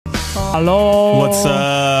Hello. What's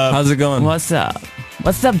up? How's it going? What's up?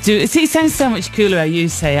 What's up, dude? See, it sounds so much cooler how you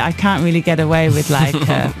say it. I can't really get away with like,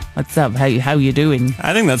 what's up? How you doing?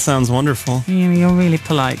 I think that sounds wonderful. You're really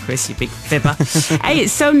polite, Chris, you big fibber. Hey,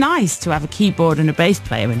 it's so nice to have a keyboard and a bass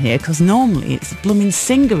player in here because normally it's a blooming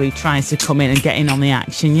singer who tries to come in and get in on the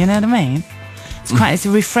action. You know what I mean? It's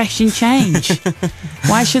a refreshing change.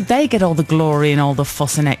 Why should they get all the glory and all the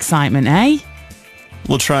fuss and excitement, eh?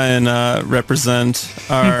 We'll try and represent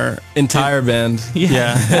our entire band.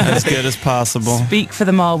 Yeah, as good as possible. Speak for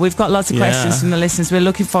them all. We've got lots of questions from the listeners. We're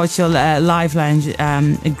looking forward to your live lounge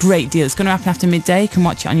a great deal. It's going to happen after midday. You can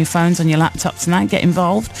watch it on your phones, on your laptop tonight. Get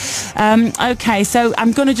involved. Okay, so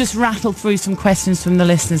I'm going to just rattle through some questions from the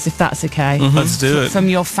listeners, if that's okay. Let's do it. From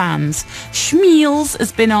your fans. Schmeals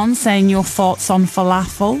has been on saying your thoughts on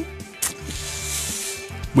falafel.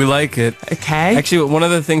 We like it. Okay. Actually, one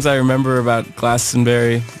of the things I remember about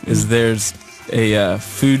Glastonbury is there's a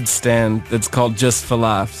food stand that's called Just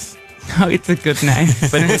Falafs. Oh, it's a good name.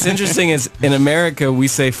 But what's interesting is in America we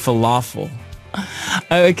say falafel.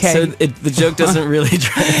 Okay. So the joke doesn't really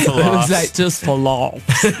translate. It was like just falafel.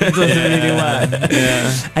 It doesn't really work.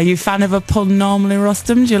 Yeah. Are you a fan of a pun normally,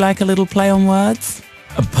 Rostam? Do you like a little play on words?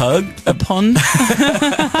 A pug? A pun?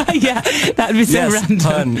 Yeah, that'd be so random.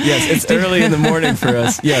 Pun. Yes, it's early in the morning for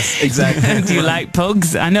us. Yes, exactly. Do you like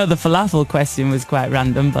pugs? I know the falafel question was quite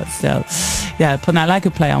random, but still. Yeah, pun. I like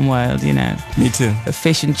a play on word, you know. Me too. A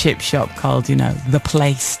fish and chip shop called, you know, The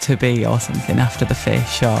Place to Be or something after the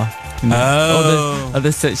fish or... You know,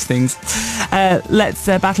 other such things. Let's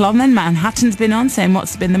battle on then. Manhattan's been on saying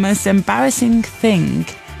what's been the most embarrassing thing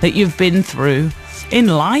that you've been through in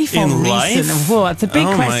life or recent? Whoa, that's a big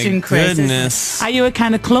question, Chris. Goodness. Are you a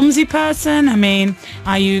kind of clumsy person? I mean,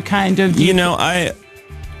 are you kind of... You know, I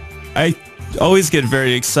always get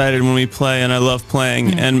very excited when we play, and I love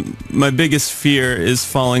playing, and my biggest fear is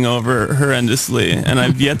falling over horrendously, and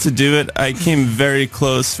I've yet to do it. I came very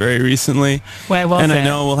close very recently. Where was and it? I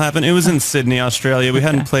know it will happen. It was in Sydney, Australia. We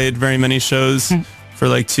hadn't played very many shows for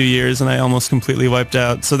like 2 years, and I almost completely wiped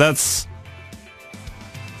out. So that's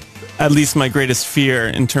at least my greatest fear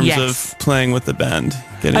in terms of playing with the band.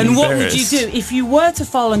 And what would you do if you were to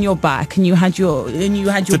fall on your back and you had your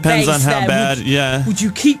Depends bass on how there, bad. Would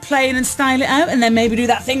you keep playing and style it out and then maybe do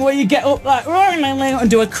that thing where you get up like and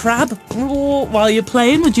do a crab while you're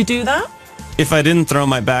playing? Would you do that? If I didn't throw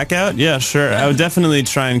my back out, yeah, sure. I would definitely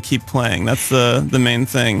try and keep playing. That's the main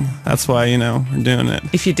thing. That's why, you know, we're doing it.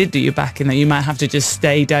 If you did do your back in there, you might have to just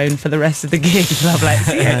stay down for the rest of the gig. I'm like,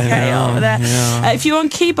 okay, over there. Yeah. If you're on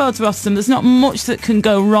keyboards, Rostam, there's not much that can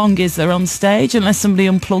go wrong, is there, on stage, unless somebody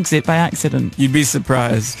unplugs it by accident? You'd be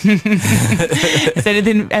surprised. Has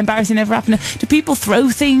anything embarrassing ever happened? Do people throw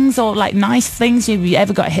things or like nice things? Have you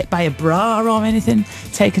ever got hit by a bra or anything?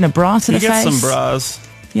 Taking a bra to the face? You get some bras.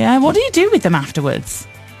 Yeah, what do you do with them afterwards?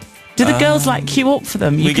 Do the girls like queue up for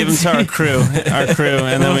them? We give them to our crew,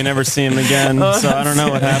 and then we never see them again. So I don't know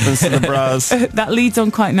what happens to the bras. That leads on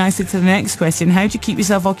quite nicely to the next question. How do you keep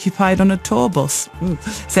yourself occupied on a tour bus?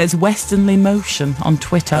 Says Westernly Motion on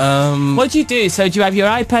Twitter. What do you do? So do you have your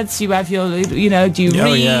iPads? Do you have your, you know, do you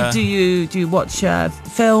read? Yeah. Do you watch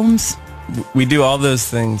films? We do all those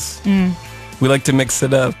things. We like to mix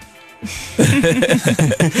it up.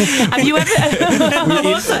 Have you ever...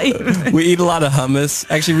 We eat a lot of hummus.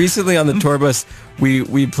 Actually, recently on the tour bus,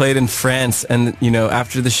 we played in France, and you know,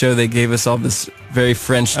 after the show, they gave us all this very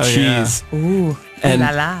French cheese. Yeah. Ooh, and la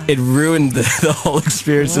la. it ruined the whole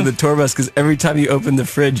experience of the tour bus because every time you opened the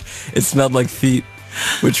fridge, it smelled like feet,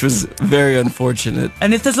 which was very unfortunate.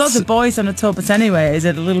 And if there's lots of boys on a tour bus anyway, is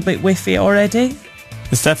it a little bit whiffy already?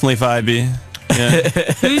 It's definitely vibey. Yeah.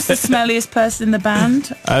 Who's the smelliest person in the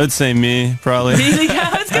band? I would say me, probably. Really?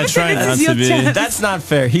 I try not to be. That's not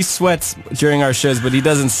fair. He sweats during our shows, but he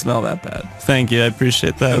doesn't smell that bad. Thank you. I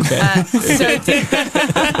appreciate that. Okay.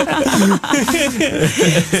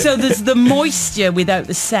 So there's the moisture without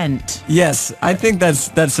the scent. Yes, I think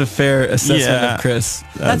that's a fair assessment of Chris.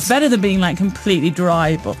 That's better than being like completely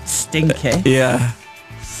dry but stinky. Yeah.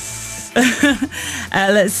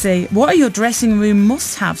 Let's see. What are your dressing room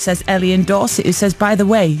must-have, says Ellie in Dorset, who says, by the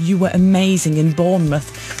way, you were amazing in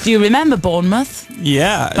Bournemouth. Do you remember Bournemouth?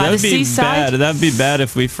 Yeah, By that'd the be seaside? bad. That'd be bad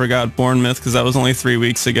if we forgot Bournemouth, because that was only 3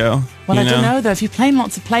 weeks ago. Well, I don't know, though. If you're playing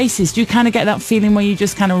lots of places, do you kind of get that feeling where you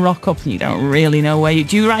just kind of rock up and you don't really know where you...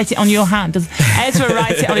 Do you write it on your hand? Does Ezra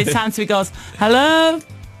write it on his hand so he goes, hello,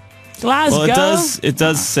 Glasgow? Well, it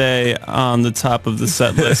does say on the top of the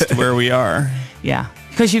set list where we are. Yeah.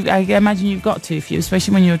 Because I imagine you've got to, if you,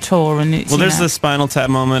 especially when you're a tour and it's... Well, there's the Spinal Tap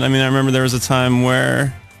moment. I mean, I remember there was a time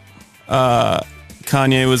where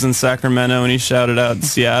Kanye was in Sacramento and he shouted out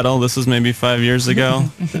Seattle. This was maybe 5 years ago.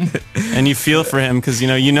 And you feel for him because,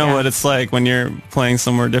 you know what it's like when you're playing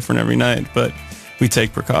somewhere different every night. But we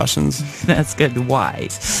take precautions. That's good. Why?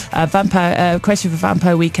 Vampire question for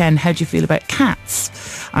Vampire Weekend. How do you feel about cats?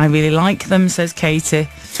 I really like them, says Katie,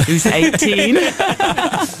 who's 18.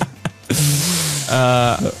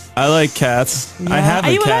 I like cats. Yeah. I have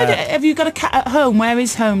a cat. Have you got a cat at home? Where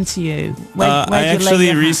is home to you? Where I do you lay actually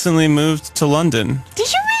your hat? recently moved to London.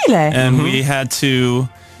 Did you really? And we had to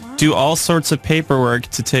do all sorts of paperwork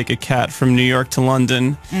to take a cat from New York to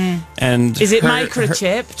London. And is it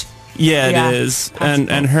microchipped? Yeah, it is.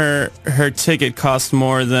 And her ticket cost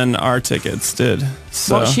more than our tickets did.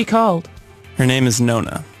 So what's she called? Her name is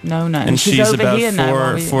Nona. Nona. And she's over about here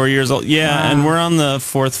now, 4 years old. Yeah, wow. And we're on the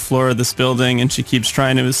 4th floor of this building, and she keeps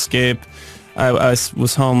trying to escape. I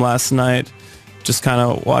was home last night, just kind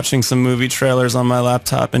of watching some movie trailers on my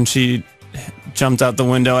laptop, and she jumped out the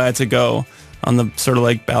window. I had to go on the sort of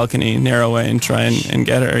like balcony, narrow way, and try and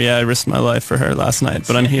get her. Yeah, I risked my life for her last night,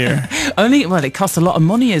 but I'm here. Well, it costs a lot of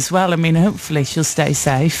money as well. I mean, hopefully she'll stay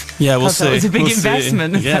safe. Yeah, we'll see. It was a big We'll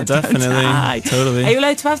investment. See. Yeah, definitely. Totally. Are you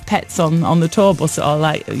allowed to have pets on the tour bus at all?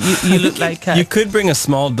 Like, you look like you could bring a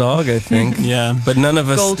small dog, I think. Yeah. But none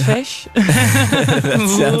of us... Goldfish?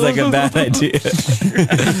 That sounds like a bad idea.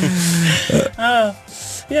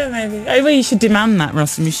 Yeah, maybe. Well, you should demand that,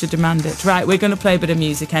 Rostam. You should demand it. Right, we're going to play a bit of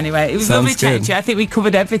music anyway. It was lovely chatting to you. I think we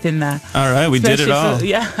covered everything there. All right, we did it all.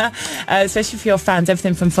 Especially for your fans,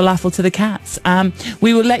 everything from falafel to the cats.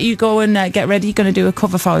 We will let you go and get ready. You're going to do a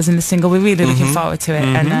cover for us in the single. We're really looking forward to it.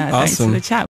 And thanks for the chat.